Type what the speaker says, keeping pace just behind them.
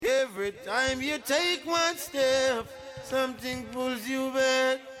Every time you take one step, something pulls you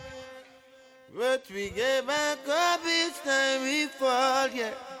back. But we get back up each time we fall,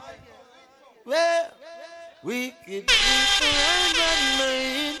 yeah. Well, wicked people and bad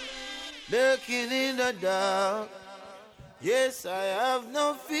mind, lurking in the dark. Yes, I have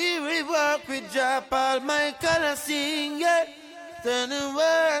no fear, we walk with Jah Paul Michael and sing, yeah. Turn the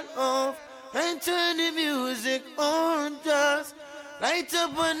world off and turn the music on, just light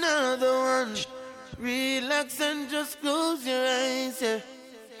up another one. Relax and just close your eyes, yeah.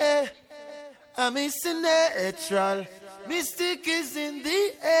 Hey, I'm missing natural. Mystic is in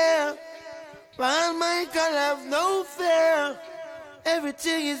the air. Paul Michael have no fear.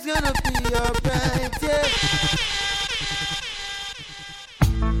 Everything is gonna be alright, yeah.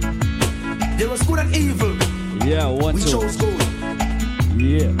 There was good and evil. Yeah, one, we two. chose good.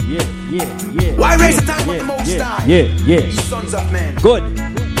 Yeah. Why raise the time with the most high? Yeah. Sons of men. Good.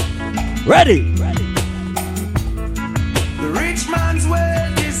 Ready. The rich man's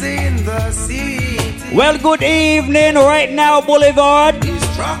wealth is in the city. Well, good evening right now, Boulevard.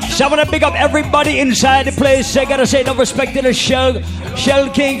 So I want to pick up everybody inside the place. I gotta say no respect to the Shell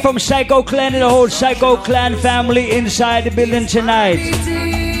King from Psycho Clan and the whole Psycho Clan family inside the building tonight.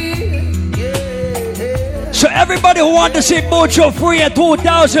 So everybody who wants to see Mucho free in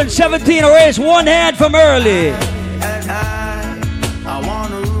 2017, raise one hand from early. I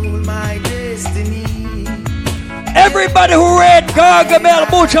want to rule my destiny. Everybody who read Gargamel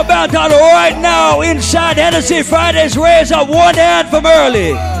Mucho Bantan right now inside Hennessy Fridays, raise up one hand from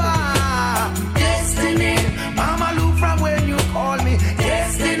early. Destiny, Mama look from when you call me.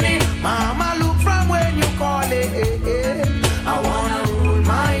 Destiny, Mama look from when you call it. I want to rule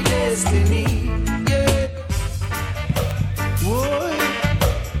my destiny.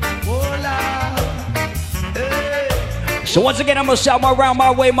 So once again, I'm going to shout my round,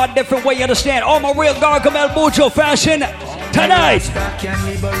 my way, my different way, you understand? All my real Gargamel Mucho fashion tonight. I can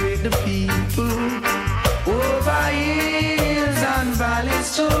liberate the people over hills and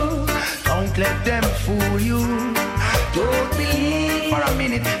valleys too. Don't let them fool you. Don't believe for a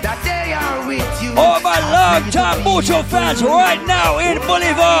minute that they are with you. All my long-time Mucho fans right now in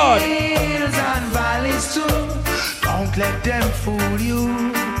Boulevard. Hills and valleys too. Don't let them fool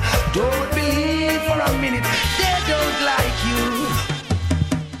you. Don't believe for a minute they don't like you.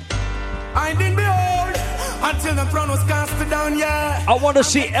 I didn't behold until the throne was cast down, yeah. I want to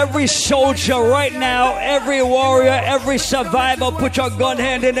see every soldier right now, every warrior, every survivor, put your gun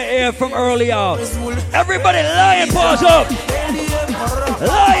hand in the air from early out. Everybody, lion paws up.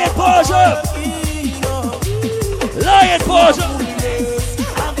 Lion paws up. Lion paws up.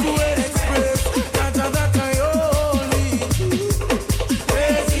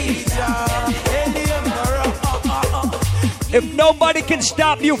 If nobody can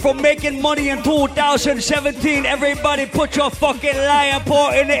stop you from making money in 2017, everybody put your fucking lion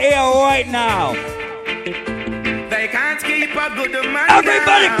paw in the air right now. They can't keep a good man.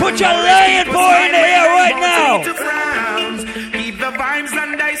 Everybody put your lion paw in the air right now. Keep the vibes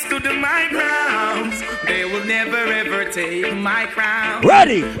and I stood my grounds. They will never ever take my crown.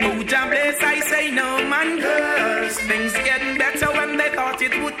 Ready? Oh, Jah bless, I say no man curse. Things getting better when they thought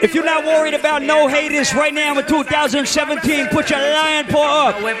it would. If you're not worried about no haters right now in 2017, put your lion paw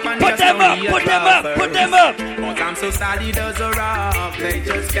up. Put them up, put them up, put them up. But I'm so solid as a rock, they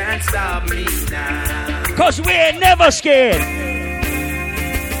just can't stop me now. Cause we ain't never scared.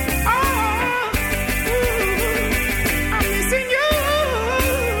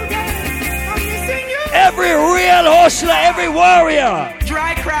 Every real hustler, every warrior.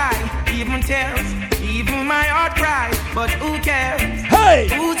 Dry cry, even tears, even my heart cries, but who cares? Hey!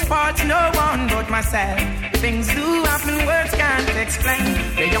 Whose fault? No one but myself. Things do happen, words can't explain.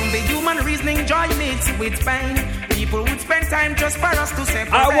 Beyond the human reasoning, joy mixed with pain. People would spend time just for us to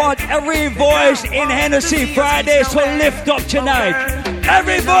separate. I want every voice in Hennessy Fridays to lift up tonight.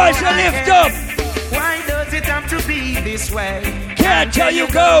 Every voice to lift up. Why does it have to be this way? Can't tell you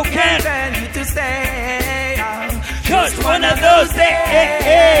go, can't tell you to stay. Just one of those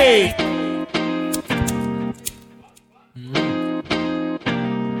days.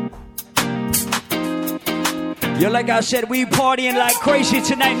 Yeah, like I said, we partying like crazy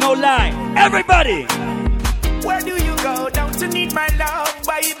tonight, no lie. Everybody! Where do you go? Don't you need my love,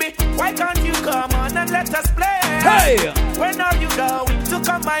 baby? Why can't you come on and let us play? Hey! When are you going to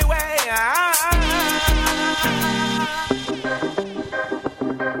come my way?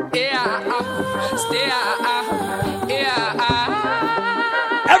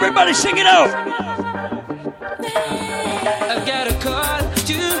 Everybody sing it out! I've got a call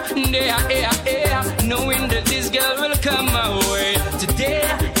today, knowing that this girl will come my way today.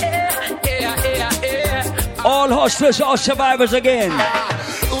 All hustlers, all survivors again.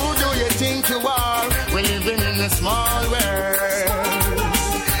 Who do you think you are? We're living in a small world.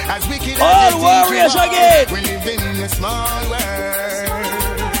 As wicked all warriors again. We're living in a small world.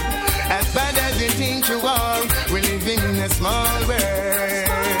 As bad as you think you are, we're living in a small world.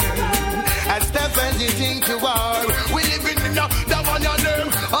 As tough as you think you are, we're living in a one your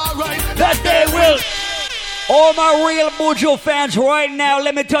name. All right, that they will. All my real Buju fans right now,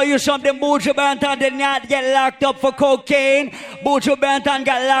 let me tell you something. Buju Banton did not get locked up for cocaine. Buju Banton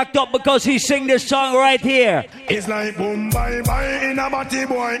got locked up because he sang this song right here. It's like boom, bye, bye, in a batty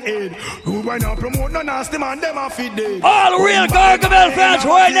boy head. Who when you promote no nasty man, them a feed dead. All real Gargamel fans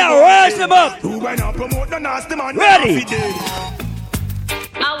right now, rise them up. Who when you promote no nasty man, ready. Them a feed dead.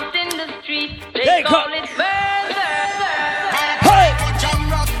 Out in the street, they call it murder. Hey!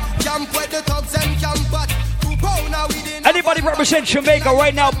 Camp with the tubs and camp back. Anybody represent Jamaica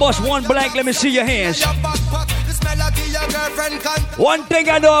right now, bust one blank, let me see your hands. One thing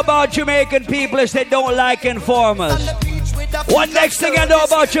I know about Jamaican people is they don't like informers. One next thing I know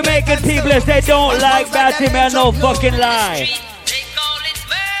about Jamaican people is they don't like batty man, no fucking lie.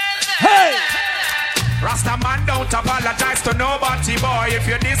 Hey! Rasta man don't apologize to nobody, boy. If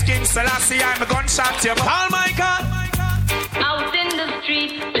you're this King Selassie, I'm a gunshot you. Paul Michael. Out in the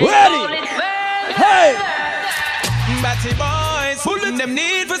street, they ready? Call it hey! Batty boys, them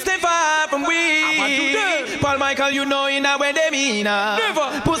need to stay far from we. Paul Michael, you know in a way they mean.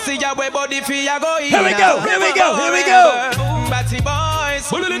 Pussy ya way body fi ya go in. Here we go, here we go, here we go. Batty boys,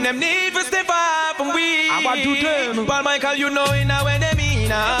 them need to stay far from we. Paul Michael, you know in a way they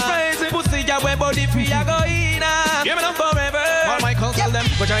mean. Pussy ya way body fi ya go in. Give me them forever. Paul Michael tell them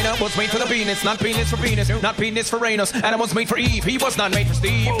vagina was made for the penis, not penis for penis, not penis for Ramos. Adam was made for Eve, he was not made for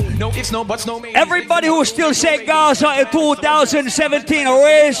Steve. No ifs, no buts, no maybe. Everybody who still say Gaza in 2017,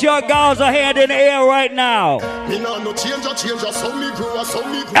 raise your Gaza hand in the air right now.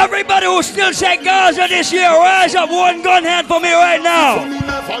 Everybody who still say Gaza this year, rise up one gun hand for me right now.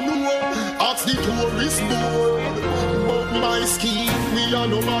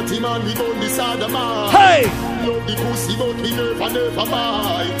 Hey!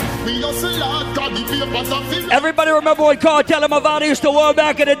 Everybody remember when Cartel and Mavado used to war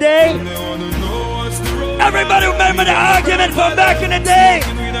back in the day? Everybody remember the argument from back in the day?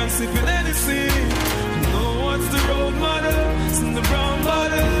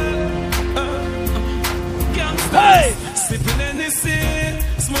 Hey!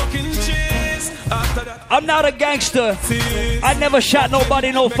 I'm not a gangster. I never shot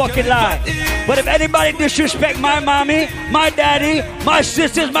nobody, no fucking lie. But if anybody disrespect my mommy, my daddy, my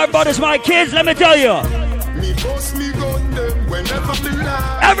sisters, my brothers, my kids, let me tell you.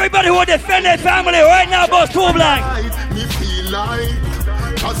 Everybody who defend their family right now, boss, two blank.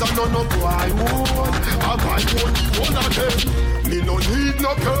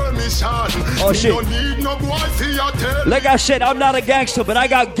 Oh shit. Like I said, I'm not a gangster, but I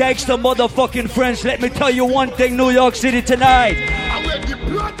got gangster motherfucking friends. Let me tell you one thing, New York City tonight.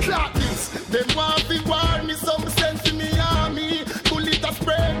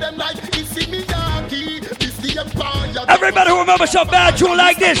 Everybody who remembers some bad tune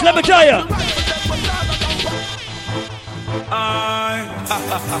like this, let me tell you.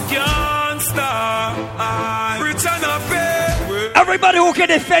 Everybody who can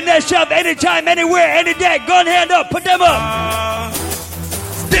defend themselves anytime, anywhere, any day, gun hand up, put them up.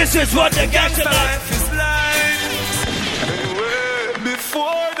 This is what the gangster life is like.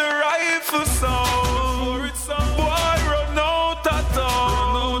 Before the rifle sound, boy run out of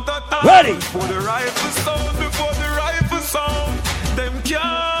town. Ready? Before the rifle sound, them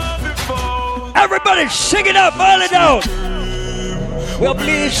can't be found. Everybody sing it up, all it out. We'll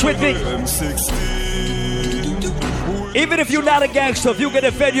bleed swiftly. Even if you're not a gangster, if you can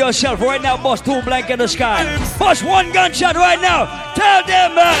defend yourself right now, boss, two blank in the sky. Boss, one gunshot right now. Tell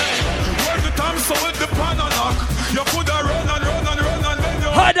them,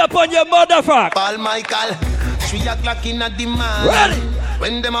 hide up on your motherfucker. Paul Michael, 3 o'clock in the demand. Ready?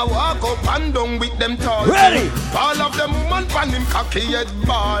 When them a walk up and down with them toys. Ready? All of them woman pan him cocky head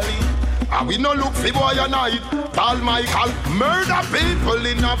bally. And we no look for boy a night. Paul Michael murder people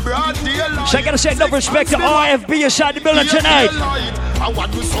in a broad daylight. So I gotta say no respect to RFB inside the building tonight. I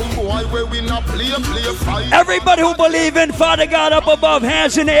want to some boy where we not play fight. Everybody who believe in Father God up above,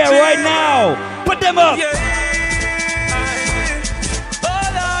 hands in the air right now. Put them up.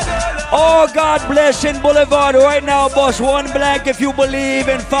 Oh, God bless in Boulevard right now, boss. One blank if you believe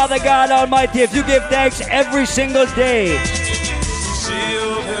in Father God Almighty. If you give thanks every single day. She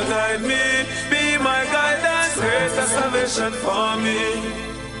will guide me, be my guidance, greater salvation for me.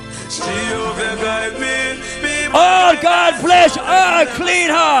 She will guide me, God bless a clean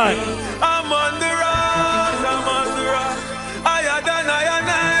heart. I'm on the rock, I'm on the rock. Higher than I.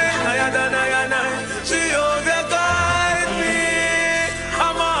 Jehovah guide me.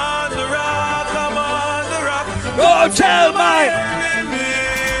 I'm on the rock, I'm on the rock. Go tell my enemy,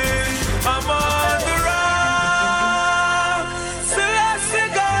 I'm on the rock. Celestial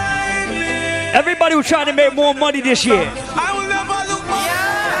guide me. everybody who's trying to make more money this year. I will never look back.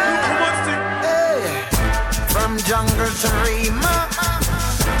 From jungle to Rima,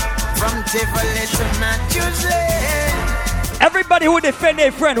 from Tivoli to Matthews Lane. Everybody who defend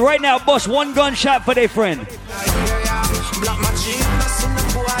their friend right now, bust one gunshot for their friend.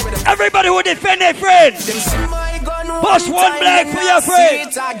 Everybody who defend their friend, bust one black for your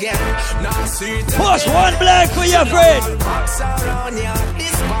friend. Bust one black for your friend.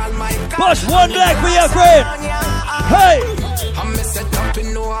 Bust one black for your friend. Hey.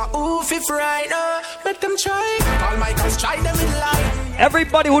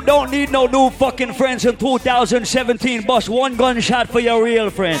 Everybody who don't need no new fucking friends in 2017, bust one gunshot for your real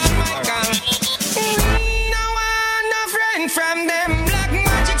friend.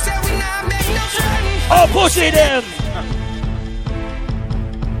 Oh, pussy them.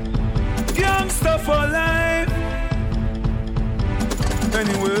 Youngster for life.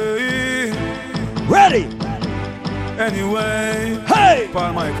 Anyway. Ready. Anyway. Hey.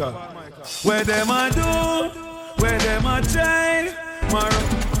 Paul Michael. Where them I do, where them I try. Tomorrow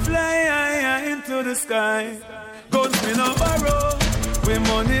fly into the sky. Guns me no borrow, we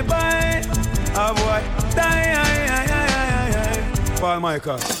money buy. A boy die. Paul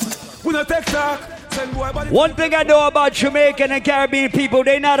Michael. We no take talk. One thing I know about Jamaican and Caribbean people,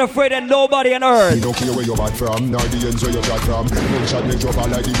 they not afraid of nobody on earth. You don't care where you're bad from, nor the ends where you're bad from. No shot make you over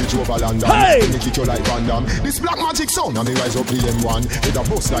like the bitch over London. Hey! Make it you like Van Damme. This black magic sound, and me rise up the M1. With a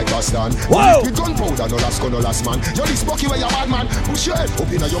bust like Boston. Whoa! With gunpowder, no last gun, no last man. You're this bucky where you're bad man. Push your head up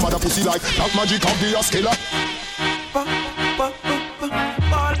in your mother pussy like black magic of the killer.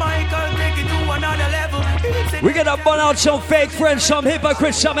 Paul Michael, take it to another level. We're gonna burn out some fake friends, some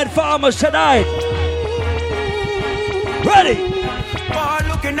hypocrites, some informers tonight. Ready? Paul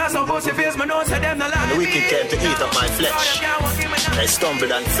looking at some pussy face, man, don't say them no lie. The wicked came to eat up my flesh. I stumbled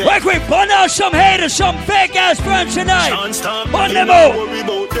and fell. We're going to burn out some haters, some fake ass friends tonight. Burn them out.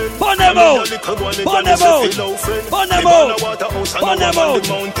 Burn them out. Burn them out. Burn them out. Burn them out.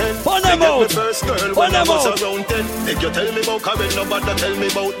 Burn them out. Burn them out. If you tell me about Karen, nobody tell me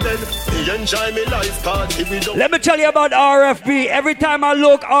about them. He enjoy me life party. Let me tell you about RFB. Every time I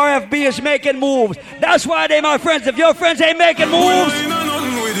look, RFB is making moves. That's why they my friends. If your friends ain't making moves, if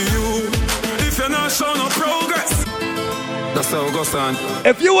you're not showing no progress. That's how it goes on.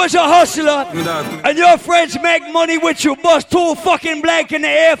 If you was a hustler and your friends make money with you, bust two fucking blank in the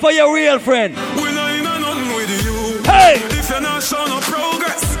air for your real friend. We know you know nothing with you. Hey! If you're not showing no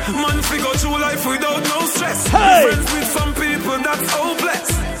progress, man, figure through life without no stress. Hey! Friends with some people that's hopeless.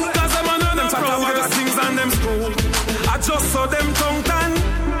 Cause them are no progress things and them school. I just saw them tongue tan.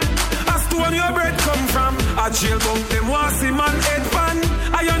 As to when your bread come from. I jail bunk them want see man head pan.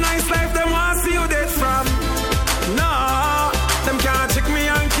 Are your nice life them want see you dead from. Nah, them can't check me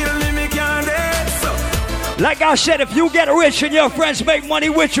and kill me, me can't dead so. Like I said, if you get rich and your friends make money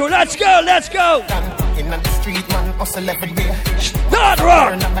with you, let's go, let's go. In the street, man, hustle every day. Start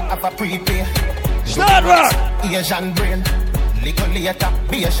rock. Start rock. Asian brain, liquor later,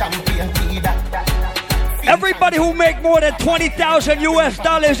 be a champagne, tea that. Everybody who make more than $20,000 US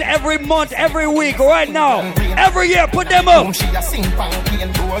every month, every week, right now, every year, put them up.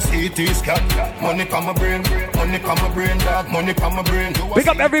 Pick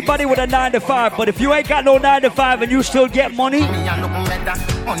up everybody with a 9 to 5, but if you ain't got no 9 to 5 and you still get money, on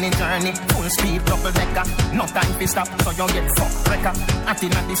a journey, full speed, double decker. No time to stop, so you get fucked wrecker.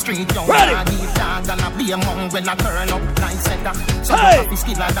 Acting at the street, you wanna be dog and a be among when I turn up like setter. So you have to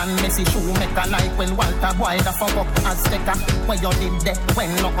skiller than Messi shoemaker, like when Walter Boy the fuck up as stecker. When you did that,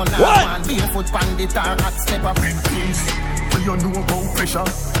 when no on a man, barefoot bandit or hot stepper. When you know about pressure,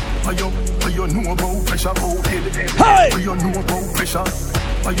 when you know about pressure, oh head. Hey! When you know about pressure,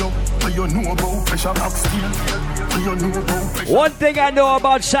 when you know about pressure, back steel. One thing I know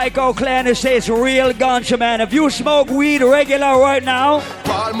about Psycho Clan is it's real ganja, man. If you smoke weed regular right now,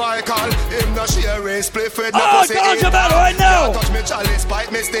 Paul Michael, him no share race, play for the pussy. Ganja man right now. Touch me chalice,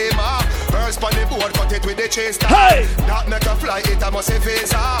 pipe me steam up. First on the board, cut it with the chase. Hey! That make a fly, it I must say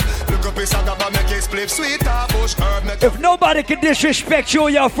face up. Look up his agaba, make it split sweeter. Bush herb, make. If nobody can disrespect you or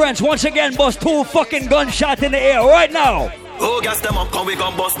your friends, once again, bust two fucking gunshots in the air right now. Oh, gas them up, come we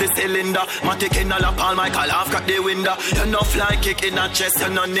gon' bust the cylinder. Matic in a la palm, I call half crack the window. You no fly kick in a chest, you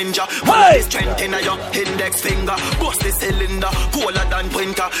no ninja. One of the strength in a your index finger. Bust the cylinder, cooler than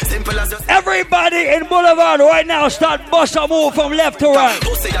printer. Simple as just. Everybody in Boulevard right now start bust a move from left to right.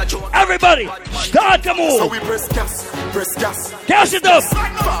 Everybody, start to move. So we press gas, press gas. Gas it up.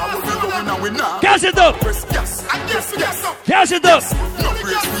 Gas it up. Press gas, gas, gas. Gas it up. No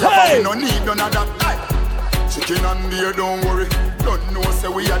brace, we no need none of that. Chicken and beer, don't worry. Don't know, say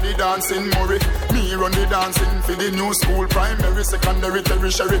we are the dancing Murray. Me run the dancing for the new school, primary, secondary,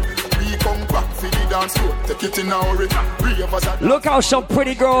 tertiary. We come back for the dance floor, take it in a hurry. Look how some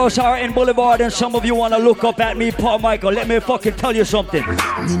pretty girls are in Boulevard, and some of you want to look up at me, Paul Michael. Let me fucking tell you something.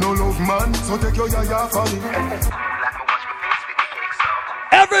 Me no love man, so take your yaya for me.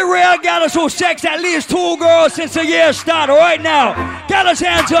 Every real gallus who sex at least 2 girls since the year started right now. Gallus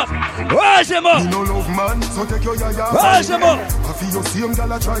hands up. Rise them up. No love man, so take your yaya. Rise them up.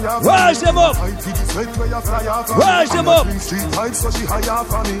 Rise them up. Rise them up.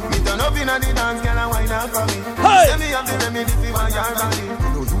 Hey.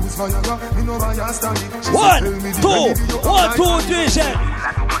 1, 2, 3, 7.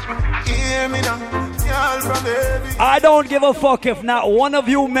 I don't give a fuck if not one of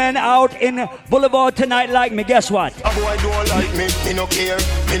you men out in Boulevard tonight like me. Guess what? Pick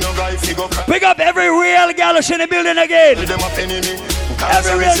up every real gallus in the building again.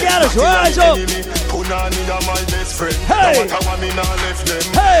 Every real gallus, rise up. Hey.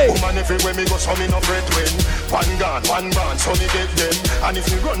 Hey. One gun, one band, so me get them. And if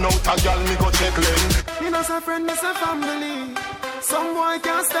me run out a girl, me go check them. Me no say friend, me say family. Some boy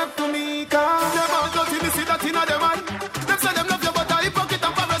can't step to me, cause them all dirty, me see that in a them man. Them say them love you, but I hypocrite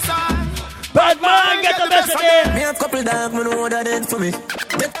and parasite. Bad man, get the best of them. Me have couple dog, me know what that did for me.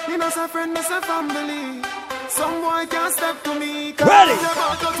 Me no say friend, me say family. Some boy can't step to me, cause ready. Them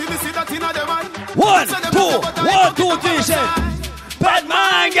all dirty, me see that in a them man. 1, 2, 3, 7. Bad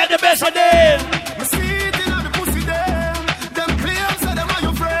man, get the best of them. Me see it in the pussy them. Them claims say them are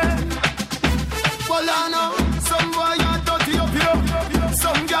your friend. Well, I know some boy are dirty up here.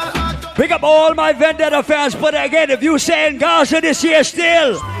 Some girl are dirty. Pick up all my Vendetta fans, but again, if you saying Gaza this year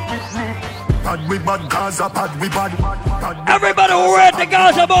still. Bad we bad, Gaza bad we bad. Everybody who read the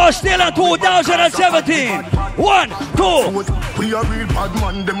Gaza ball still in 2017. 1, 2. We are real bad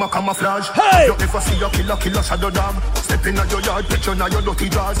man, them a camouflage. Hey. You ever see a killer shadow dog? Step in your yard, picture now your dirty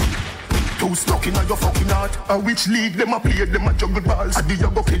jaws. Too stuck in your fucking heart. Which league them a play, them a juggle balls. I do you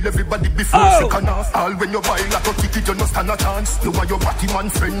go kill everybody before second half. All when you buy like a ticket, you no stand a chance. You are your batty man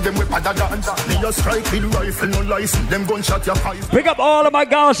friend, them with other dance. Me a strike with rifle, no license, them gunshot your eyes. Pick up all of my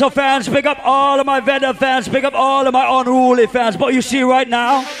Gaza fans, pick up all of my Vendetta fans, pick up all of my unruly fans. But you see right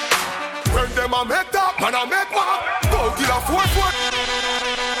now, when them a make that, man a make man. Go kill a 4-4.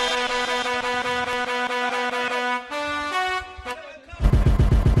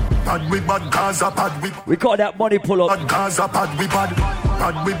 Bad we bad, Gaza bad we call that money pull up. Bad Gaza bad we bad.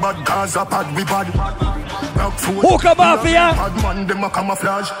 Bad we bad, Gaza bad we bad. Hookah Mafia. Bad man them a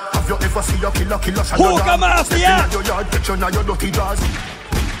camouflage. Have you ever seen a killer shadow? Hookah Mafia. Your yard, picture now your dirty jaws.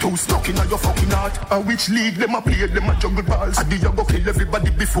 Too stuck in your fucking heart. Which league them a play, them a juggle balls. I do you go kill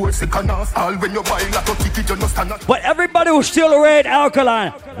everybody before second half. All when you buy like a ticket, you no stand up. But everybody who's still red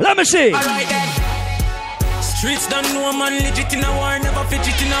alkaline. Let me see. Alright then. Streets don't know man legit in a war, never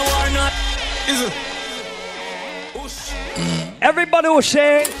fidget in a war, not. Is it? Everybody will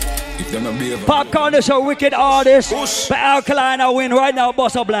say Popcorn is a wicked artist, but Alkaline I win right now,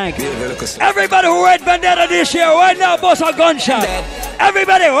 boss a blank. Everybody who read Vendetta this year, right now, boss a gunshot.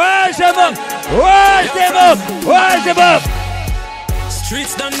 Everybody, rise them up, rise them up, rise them up.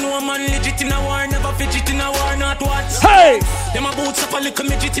 Streets don't know man legit in a war, never fidget in a war, not what. Hey! Them a boots up a little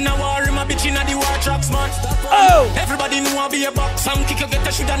midget in a war, him a bitch in a the war tracks, man. Oh! Everybody know I be a box, some kick you get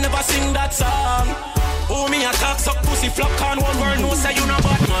a shoulda never sing that song. Oh, me a talk suck pussy flop can one word no say you no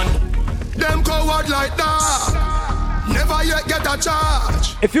bad man. Them coward like that, never yet get a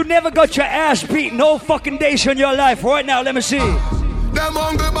charge. If you never got your ass beat no fucking days in your life, right now, let me see. Them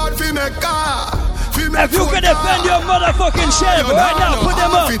hungry bad fi make car. If you can defend your motherfucking self right now, put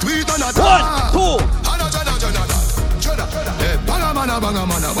them up. 1, 2. Hey, banga mana banga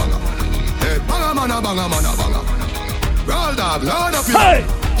mana banga. Hey, banga mana banga mana banga. Roll dog, load up your. Hey.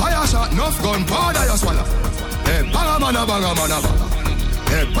 Fire shot, enough gun, powder you swallow. Hey, banga mana banga mana banga.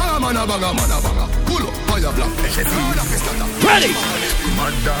 Hey, banga mana banga mana banga. Pull up, fire block. Ready.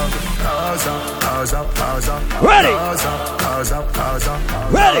 Mad dog, Gaza, Gaza, Gaza. Ready. Gaza, Gaza, Gaza.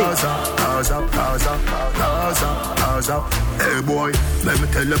 Ready. Gaza, Gaza, Gaza, Gaza, Gaza. Hey boy, let me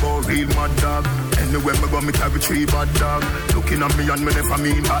tell you about real mad dog. Anywhere me go, me carry 3 bad dog. Looking at me and me never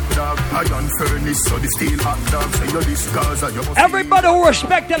mean hot dog. Iron furnace, so the steel hot dog. Say you this Gaza, you everybody who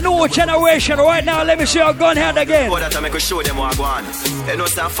respect the new generation right now, let me see your gun hand again. What that I make show them what I want. You know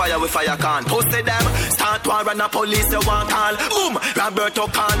stand fire with fire can. Posted them, start war and the police they want call. Boom, Roberto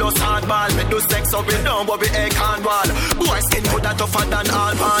Carlos hardball. Me do sex up with down, but we air can wall. Boy skin put that tougher than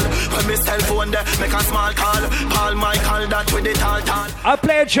all pan. When me cell phone there, make a small call. Paul Michael that with it all tan. I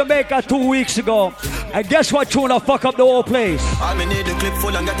played Jamaica 2 weeks ago. And guess what tune fuck up the whole place? I me need the clip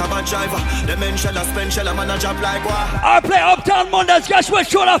full and get a bad driver. The men shell a spend shell a man a job like what? I play Uptown Mondays. Guess what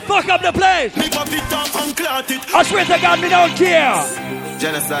tune fuck up the place? Me pop it off and clot it. I swear to God, me don't care.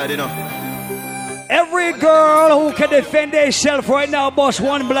 Genocide, you know. Every girl who can defend herself right now, boss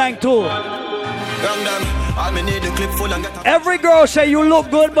one blank too. Every girl say you look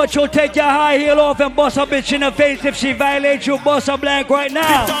good, but you'll take your high heel off and bust a bitch in the face if she violates you. Bust a blank right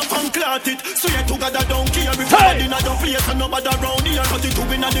now.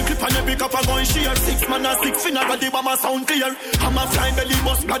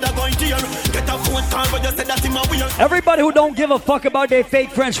 Everybody who don't give a fuck about their fake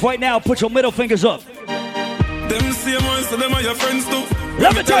friends right now, put your middle fingers up. Them same ones, so them are your friends too.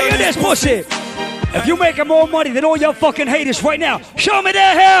 Let me tell you this, pussy. If you making more money than all your fucking haters right now, show me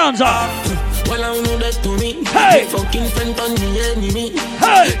their hands up. Well, I know that to me. Hey! Fucking friend on me enemy.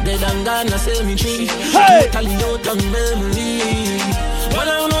 Hey! They done gonna say me tree. Hey! Totally out of memory. Well,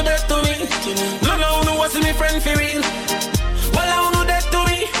 I know that to me. No, no, no, what's me friend for real? Well, I know that to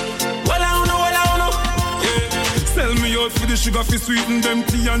me. Well, I know. Sell me out for the sugar fi sweeten them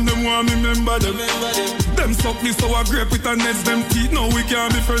tea and them want me remember them. Them suck me sour grape with a nets them teeth. No, we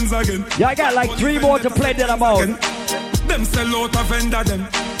can't be friends again. Yeah, I got like 3 more to play that I'm out. Them sell out a vendor them.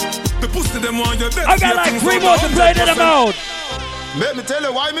 The pussy them want your death. I got like 3 more to play that I'm out. Let me tell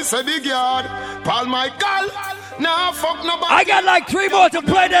you why me say big yard. Paul Michael. Nah, fuck nobody. I got like 3 more to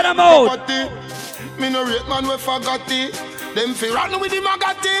play that I'm out. Me no rate man we forgot it. Them fi run with the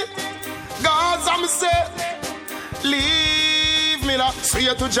magati. Gaza me say. Leave me la,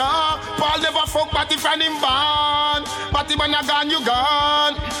 swear to Jah. Paul never fuck Patty from him born. Patty man a gone, you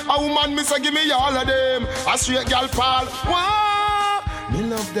gone. A woman me say give me all of them. A straight girl Paul, wow. Me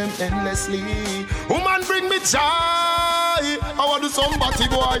love them endlessly. Woman bring me joy. I want to somebody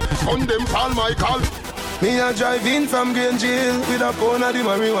boy. On them Paul Michael. Me a drive in from Green Jail with a pound of the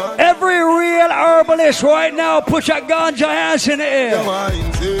marijuana. Every real herbalist right now, put your ganja hands in the air.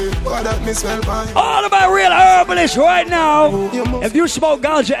 All of my real herbalists right now, if you smoke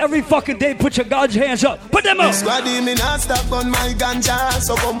ganja every fucking day, put your ganja hands up. Put them up. Squaddy, me not stop on my ganja,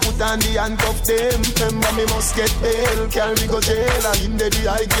 so come put on the handcuff them. Remember me must get bail, carry me go jail, and in the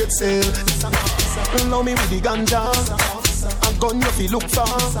I get sale. Allow me with the ganja, a gun you feel look for.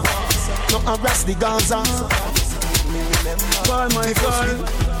 No arrest the Gaza. Why my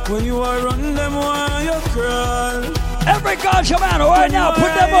God, when you are run them, why you crawl? Every ganja man right now,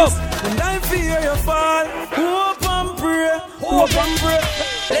 put them up. And I fear you fall. Hope and pray. Hope and pray.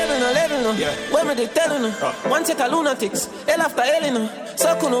 Level no. Where me they telling no? One set of lunatics. Hell after hell no.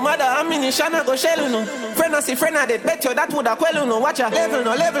 So kuno mother ammunition I go shell no. Friend I see friend I did bet you that would a quell no. Watch out. Level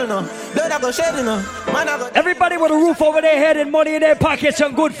no. Blood I go shell no. Man I go. Everybody with a roof over their head and money in their pockets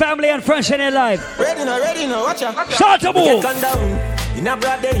and good family and friends in their life. Ready no. Watch out. Start to move. Get down in a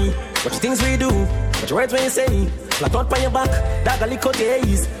broad day. What things we do. What your words when you say. Flat out on your back, that a little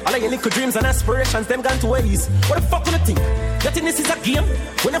days. All of your little dreams and aspirations, them gone to waste. What the fuck do you think? You think this is a game?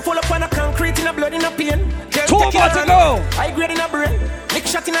 When you fall up on a concrete in a blood in a pain. 2 more to go. I grade in a brain. Lick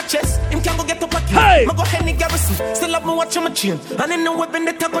shot in a chest. Him can go get up a key. Hey! I go Henny Garrison. Still have me watch on my chain. And in the weapon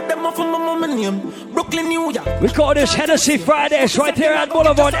they got them off of my mama name. Brooklyn, New York. We call this Hennessy Fridays right here at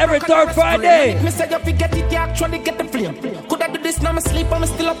Boulevard every 3rd Friday. Me say if you get it, you actually get the flame. Could I do this now? I sleep, I'm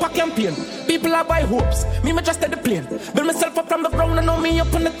still up a campaign. People are by hopes. Me just at the plane. Build myself up from the ground, I know me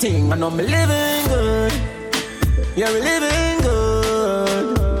up on the thing. I know me living good. Yeah, we living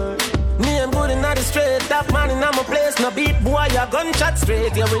good. Me, I'm good in the straight. Top man in my place. No beat boy, ya gunshot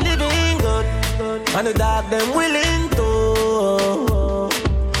straight. Yeah, we living good. And the dog, them willing to.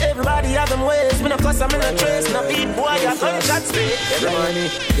 Everybody have them ways. Me no cuss, I'm in a trace. No beat boy, ya gunshot straight. Everybody,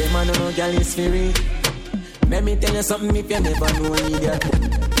 them man no girl is free. Let me tell you something if you never know idiot.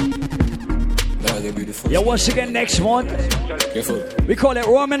 Yeah, once again next month we call it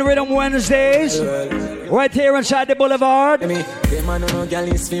Roman Rhythm Wednesdays right here inside the Boulevard. I'm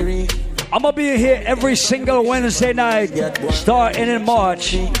gonna be here every single Wednesday night starting in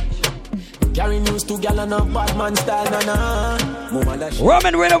March. Carry news to gal and a bad man style, Rum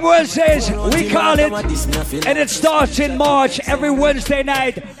and Rhythm Wednesdays, we call it, and it starts in March every Wednesday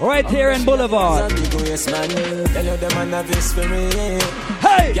night right here in Boulevard. Hey!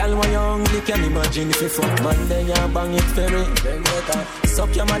 Can imagine if you fuck man, then you bang it ferry.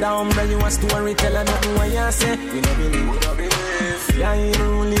 Suck your mother umbrella, you a story, tell her nothing what you say. We no believe. Yeah, you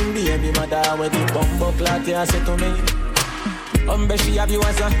ruling baby mother, where the bumbo clot you say to me. She have you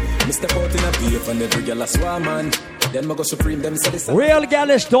as a Mr. Out in a beef and every girl a swarm man. Then I go supreme them say real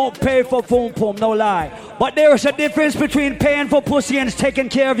gals don't pay for boom boom, no lie. But there is a difference between paying for pussy and taking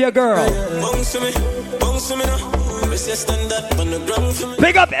care of your girl.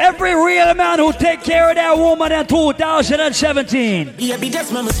 Big up every real man who take care of that woman in 2017. Yeah, be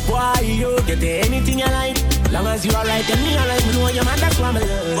just mama spoil you. Get anything you like. Long as you alright and me alright, we know your man, that's why me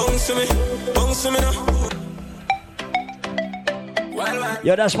bounce to me now.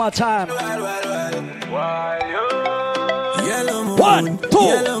 Yo, that's my time. Yellow moon, 1,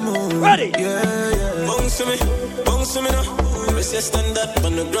 2, ready. Bounce to me now. Let's just stand up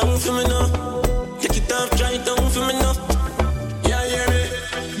on the ground for me now. Take it off, try it down for me now. Yeah, hear me.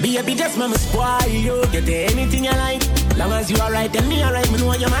 Baby, just mama spoil you. Get anything you like. Long as you alright and me alright, me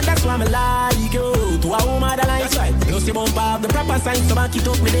know your man, that's why me like you. To a woman that likes right. You see bump up the proper sign, so back it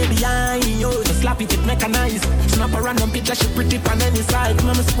up with it behind you. Just slap it mechanized. Snap a random picture, she pretty on any side.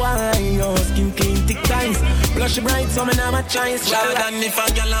 Mama spoil you, skin clean, thick ties. Blush bright, so me not my choice. Rather than if a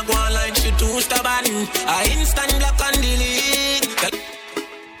girl a go online, she too stubborn. I instant block and delete.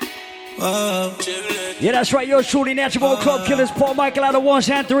 Yeah, that's right, you're truly Natural Club Killers, Paul Michael out of 1s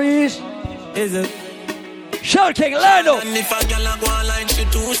and 3s. Is it? Shout King Lando. And if a girl a go online, she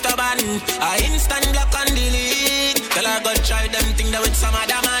too stubborn. I instant block and delete. Tell her go try them thing that with some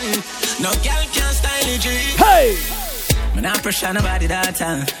other man. No girl can style it. Hey! Man, I pressure nobody that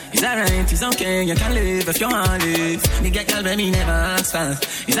time. It's alright, it's okay, you can live if you want to live. Nigga, girl, baby, never ask for.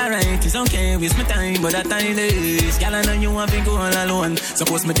 It's alright, it's okay, waste my time, but that time is. Girl, I know you want to go all alone.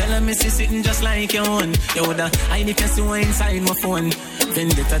 Suppose me tell her, me see sitting just like your own. You woulda hide the face inside my phone.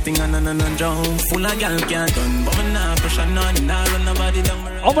 Vendetta thing on drown. Full of girl can't done, but me nah pressure none, nah run nobody down.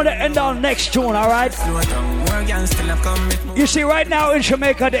 I'm gonna end on next tune, alright? You see, right now in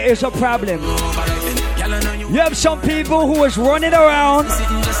Jamaica, there is a problem. You have some people who is running around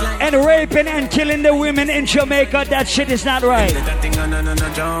and raping and killing the women in Jamaica. That shit is not right.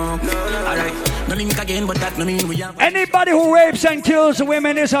 Anybody who rapes and kills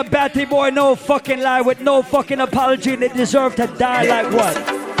women is a batty boy, no fucking lie, with no fucking apology. They deserve to die like what?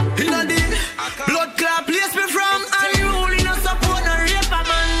 Blood clot place me from, and you only no support no raper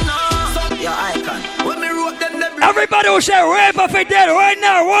man. No. Your icon. When me wrote them, everybody who say rape if it dead right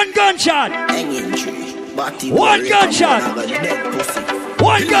now, one gunshot. One gunshot.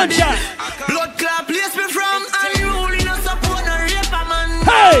 One gunshot. Blood clot place me from, and you only no support no raper man.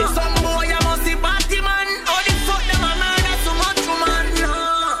 Hey. Some boy I must be batty man. How the fuck them a murder so much man?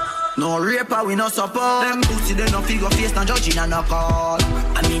 No raper we no support. Them pussy they no figure face no judging and no call.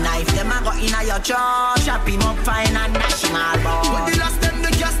 I mean if them a go inna your church, chop him up fine and national ball. When the last them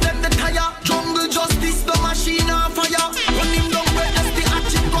the gas them the tire. Jungle justice the machine on fire. Run him down where the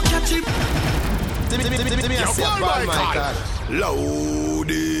hatchet go catch him.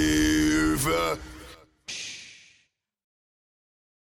 Loaded.